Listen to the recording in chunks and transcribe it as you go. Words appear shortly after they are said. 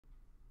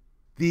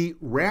The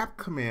wrap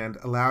command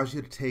allows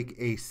you to take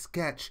a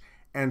sketch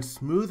and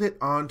smooth it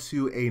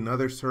onto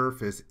another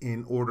surface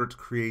in order to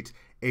create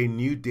a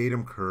new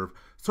datum curve,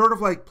 sort of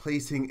like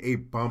placing a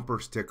bumper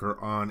sticker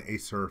on a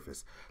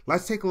surface.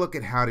 Let's take a look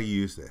at how to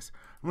use this.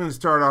 I'm going to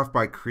start off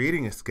by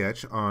creating a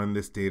sketch on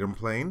this datum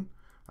plane.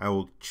 I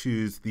will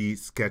choose the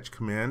sketch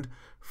command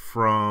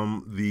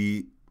from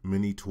the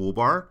mini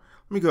toolbar.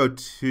 Let me go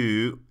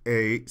to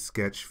a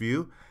sketch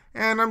view,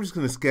 and I'm just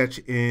going to sketch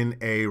in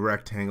a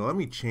rectangle. Let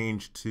me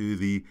change to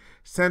the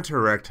center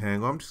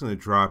rectangle. I'm just going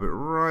to drop it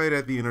right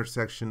at the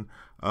intersection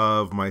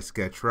of my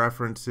sketch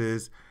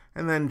references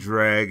and then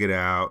drag it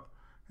out.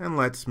 And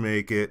let's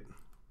make it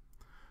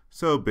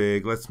so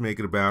big. Let's make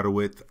it about a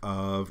width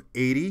of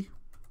 80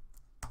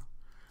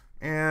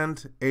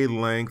 and a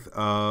length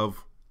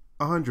of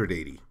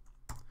 180.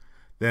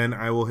 Then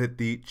I will hit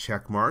the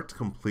check mark to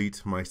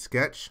complete my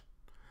sketch.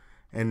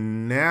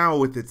 And now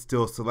with it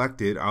still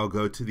selected, I'll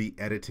go to the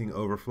Editing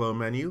Overflow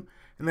menu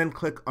and then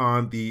click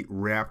on the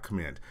Wrap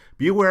command.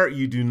 Be aware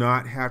you do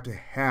not have to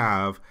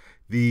have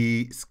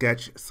the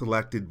sketch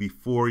selected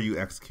before you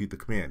execute the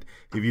command.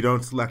 If you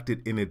don't select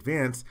it in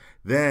advance,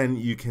 then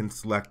you can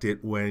select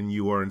it when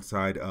you are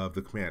inside of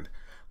the command.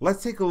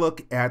 Let's take a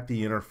look at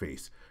the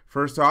interface.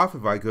 First off,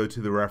 if I go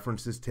to the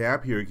References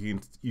tab, here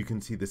you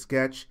can see the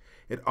sketch.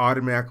 It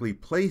automatically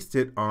placed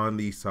it on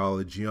the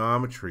solid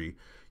geometry.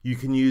 You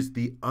can use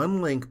the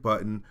Unlink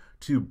button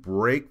to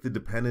break the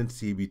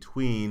dependency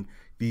between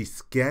the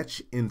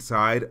sketch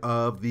inside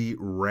of the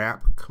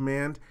Wrap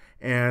command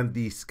and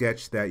the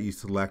sketch that you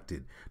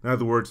selected. In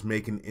other words,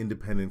 make an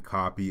independent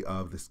copy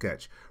of the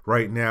sketch.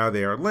 Right now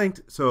they are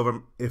linked,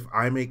 so if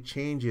I make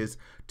changes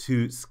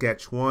to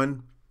sketch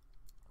 1,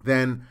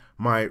 then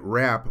my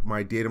wrap,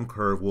 my datum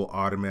curve, will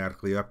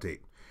automatically update.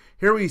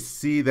 Here we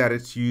see that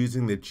it's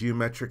using the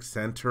geometric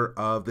center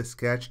of the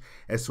sketch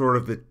as sort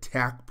of the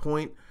tack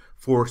point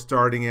for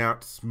starting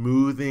out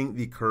smoothing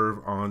the curve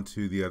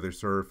onto the other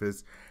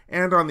surface.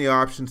 And on the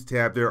Options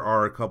tab, there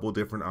are a couple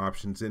different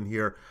options in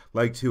here,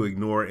 like to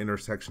ignore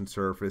intersection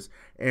surface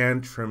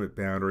and trim at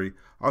boundary.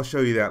 I'll show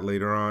you that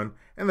later on.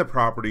 And the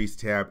Properties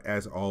tab,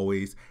 as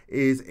always,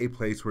 is a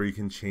place where you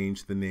can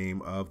change the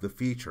name of the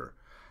feature.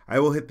 I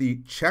will hit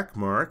the check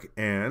mark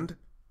and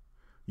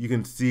you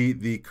can see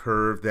the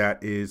curve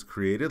that is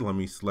created. Let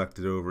me select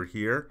it over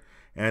here.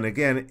 And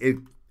again,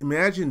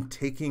 imagine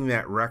taking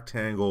that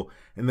rectangle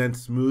and then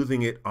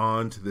smoothing it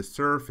onto the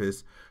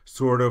surface,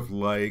 sort of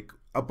like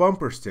a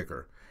bumper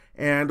sticker.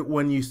 And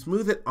when you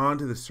smooth it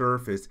onto the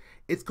surface,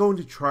 it's going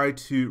to try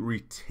to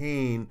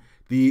retain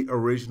the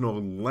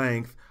original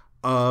length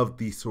of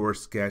the source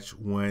sketch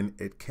when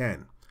it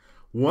can.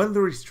 One of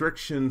the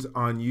restrictions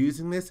on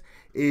using this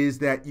is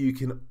that you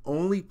can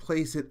only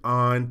place it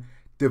on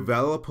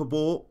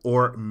developable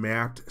or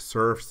mapped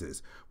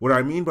surfaces. What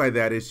I mean by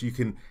that is you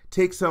can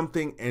take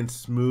something and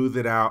smooth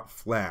it out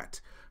flat.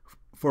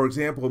 For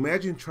example,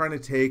 imagine trying to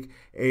take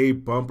a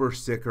bumper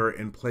sticker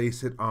and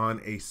place it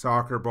on a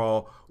soccer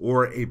ball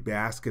or a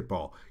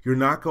basketball. You're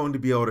not going to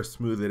be able to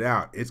smooth it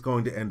out. It's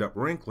going to end up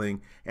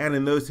wrinkling, and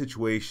in those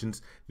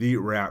situations, the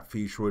wrap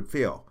feature would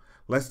fail.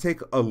 Let's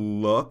take a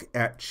look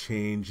at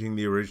changing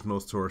the original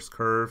source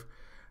curve.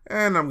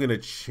 And I'm going to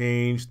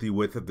change the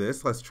width of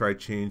this. Let's try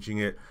changing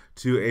it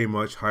to a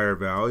much higher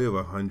value of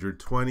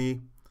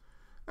 120.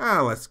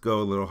 Let's go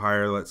a little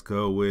higher. Let's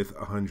go with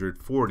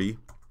 140.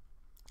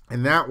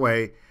 And that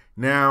way,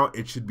 now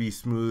it should be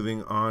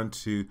smoothing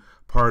onto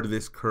part of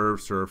this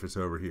curved surface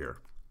over here.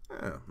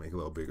 Make it a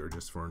little bigger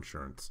just for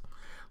insurance.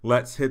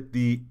 Let's hit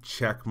the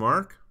check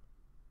mark.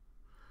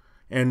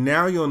 And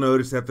now you'll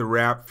notice that the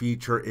wrap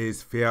feature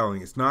is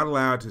failing. It's not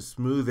allowed to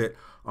smooth it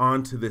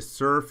onto this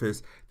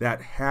surface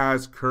that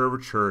has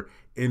curvature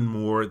in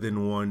more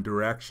than one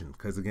direction.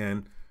 Because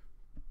again,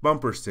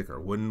 bumper sticker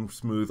wouldn't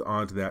smooth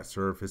onto that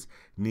surface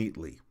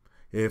neatly.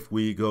 If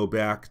we go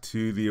back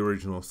to the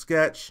original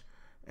sketch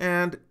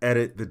and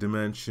edit the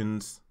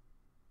dimensions,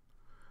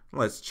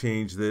 let's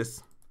change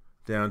this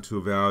down to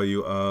a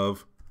value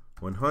of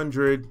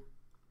 100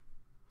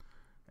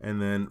 and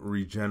then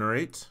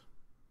regenerate.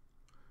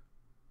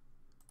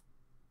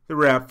 The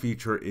wrap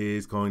feature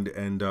is going to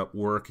end up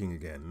working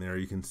again. There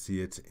you can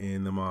see it's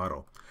in the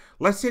model.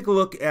 Let's take a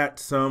look at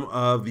some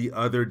of the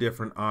other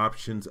different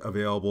options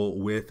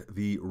available with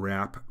the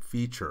wrap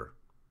feature.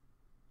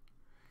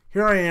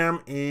 Here I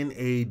am in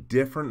a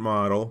different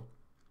model,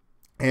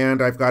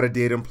 and I've got a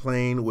datum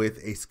plane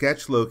with a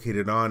sketch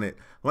located on it.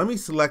 Let me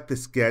select the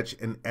sketch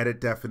and edit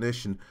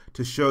definition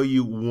to show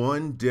you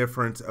one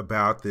difference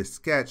about this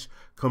sketch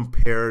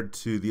compared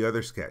to the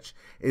other sketch.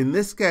 In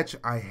this sketch,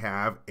 I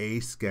have a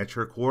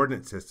sketcher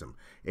coordinate system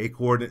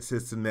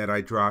that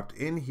I dropped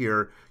in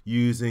here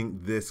using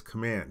this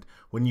command.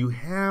 When you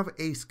have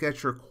a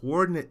sketcher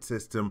coordinate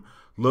system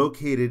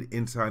located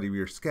inside of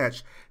your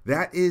sketch,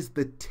 that is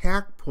the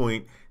tack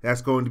point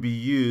that's going to be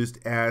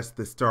used as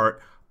the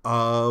start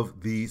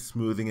of the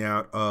smoothing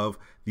out of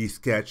the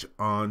sketch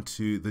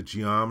onto the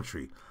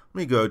geometry. Let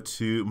me go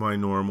to my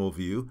normal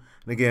view.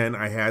 And again,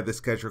 I had the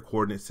sketcher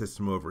coordinate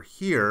system over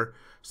here.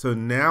 So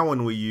now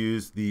when we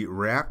use the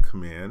wrap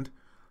command,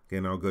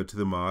 again, I'll go to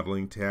the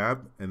modeling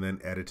tab and then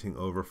editing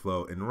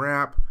overflow and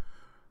wrap.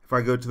 If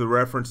I go to the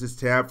references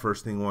tab,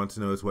 first thing I want to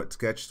know is what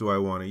sketch do I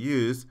want to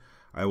use.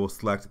 I will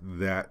select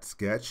that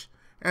sketch,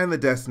 and the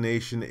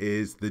destination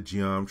is the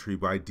geometry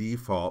by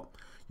default.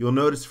 You'll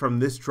notice from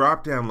this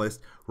drop-down list,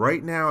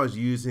 right now is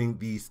using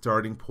the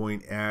starting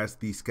point as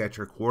the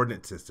sketcher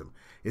coordinate system.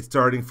 It's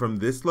starting from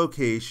this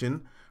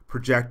location,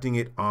 projecting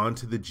it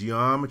onto the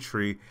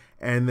geometry,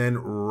 and then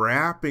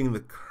wrapping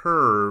the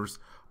curves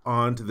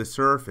onto the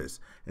surface.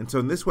 And so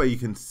in this way, you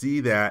can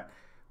see that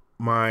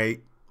my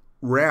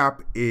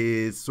wrap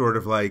is sort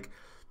of like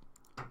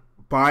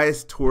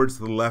biased towards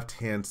the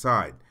left-hand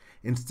side.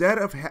 Instead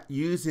of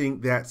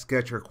using that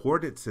sketcher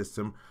coordinate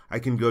system, I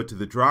can go to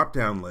the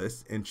drop-down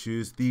list and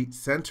choose the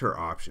center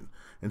option.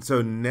 And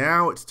so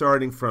now it's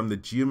starting from the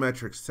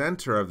geometric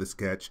center of the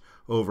sketch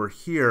over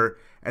here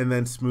and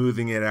then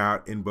smoothing it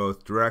out in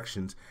both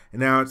directions. And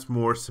now it's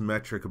more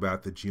symmetric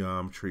about the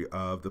geometry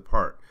of the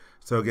part.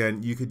 So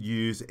again, you could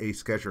use a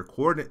sketcher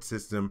coordinate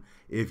system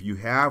if you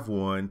have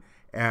one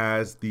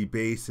as the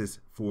basis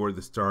for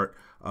the start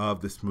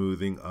of the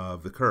smoothing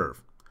of the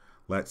curve.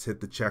 Let's hit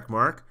the check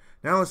mark.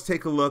 Now let's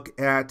take a look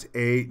at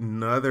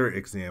another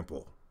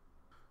example.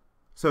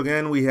 So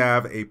again, we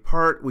have a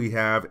part, we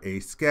have a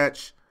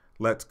sketch.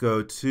 Let's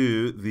go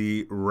to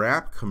the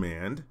wrap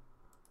command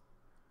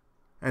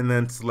and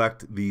then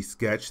select the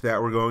sketch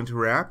that we're going to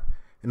wrap,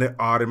 and it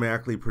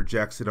automatically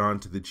projects it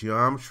onto the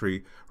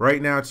geometry.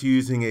 Right now it's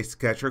using a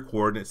sketcher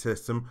coordinate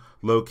system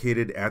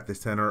located at the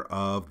center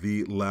of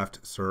the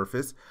left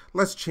surface.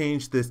 Let's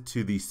change this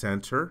to the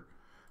center.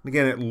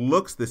 Again, it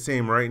looks the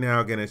same right now.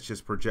 Again, it's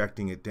just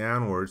projecting it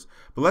downwards.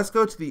 But let's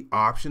go to the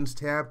Options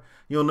tab.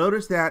 You'll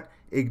notice that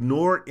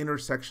Ignore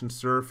Intersection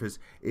Surface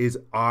is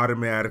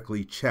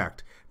automatically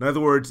checked. In other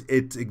words,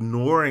 it's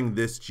ignoring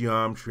this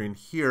geometry in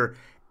here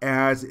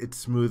as it's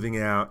smoothing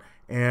out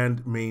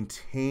and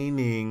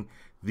maintaining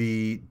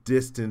the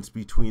distance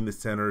between the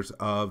centers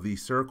of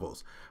these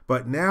circles.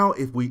 But now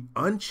if we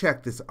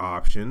uncheck this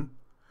option,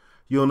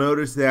 you'll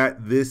notice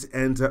that this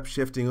ends up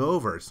shifting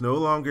over. It's no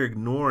longer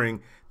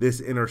ignoring this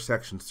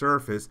intersection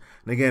surface.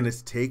 And again,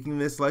 it's taking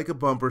this like a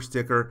bumper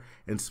sticker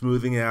and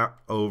smoothing out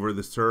over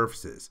the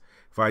surfaces.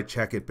 If I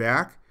check it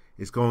back,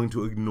 it's going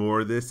to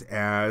ignore this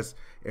as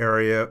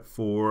area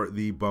for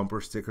the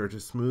bumper sticker to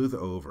smooth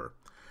over.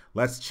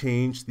 Let's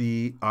change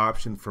the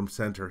option from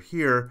center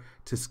here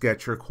to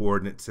sketcher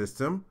coordinate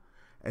system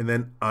and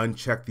then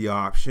uncheck the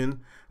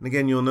option. And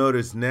again, you'll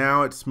notice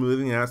now it's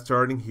smoothing out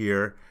starting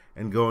here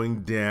and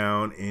going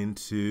down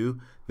into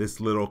this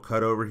little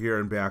cut over here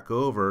and back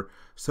over,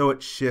 so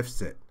it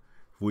shifts it.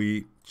 If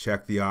we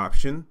check the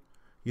option,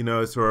 you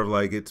know, it's sort of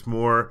like it's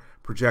more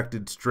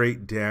projected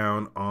straight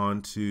down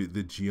onto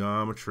the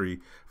geometry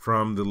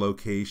from the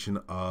location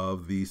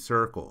of these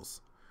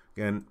circles.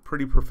 Again,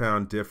 pretty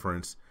profound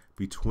difference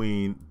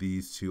between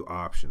these two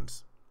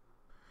options.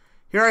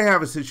 Here I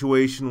have a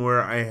situation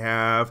where I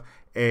have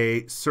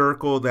a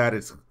circle that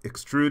is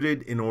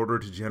extruded in order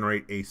to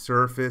generate a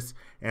surface,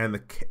 and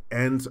the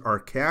ends are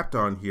capped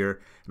on here,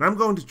 and I'm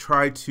going to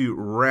try to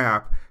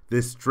wrap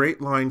this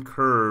straight line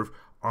curve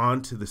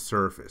onto the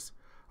surface.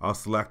 I'll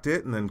select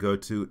it and then go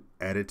to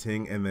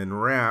editing and then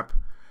wrap,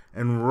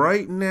 and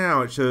right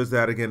now it shows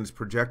that again it's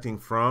projecting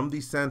from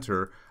the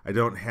center. I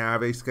don't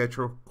have a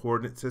sketcher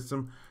coordinate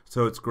system,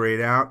 so it's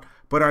grayed out,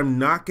 but I'm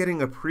not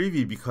getting a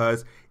preview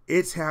because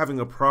it's having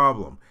a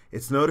problem.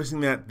 It's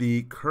noticing that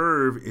the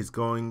curve is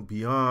going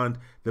beyond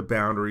the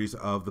boundaries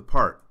of the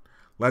part.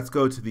 Let's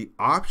go to the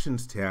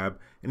Options tab,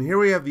 and here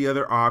we have the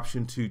other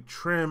option to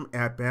trim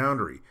at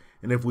boundary.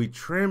 And if we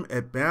trim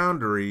at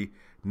boundary,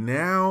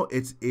 now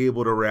it's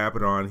able to wrap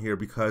it on here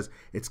because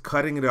it's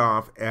cutting it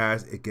off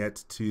as it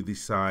gets to the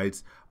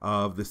sides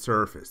of the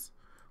surface.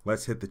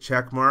 Let's hit the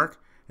check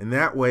mark, and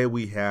that way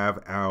we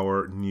have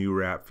our new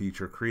wrap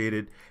feature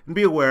created. And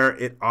be aware,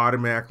 it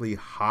automatically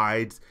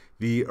hides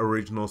the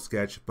original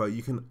sketch, but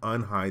you can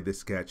unhide the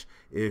sketch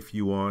if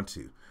you want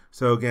to.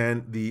 So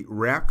again, the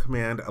wrap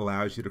command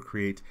allows you to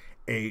create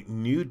a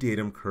new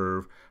datum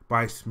curve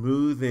by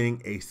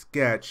smoothing a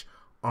sketch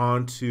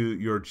onto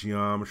your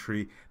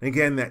geometry. And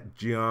again, that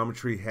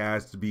geometry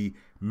has to be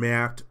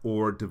mapped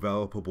or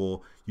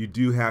developable. You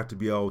do have to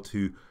be able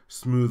to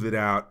smooth it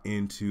out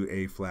into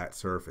a flat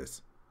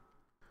surface.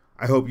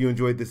 I hope you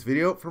enjoyed this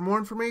video. For more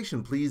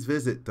information, please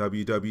visit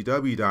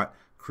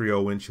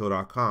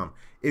www.creowindshield.com.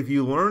 If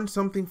you learned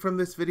something from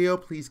this video,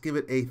 please give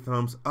it a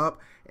thumbs up.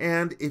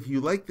 And if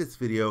you like this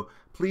video,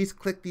 please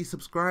click the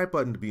subscribe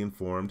button to be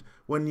informed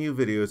when new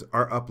videos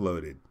are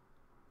uploaded.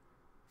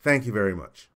 Thank you very much.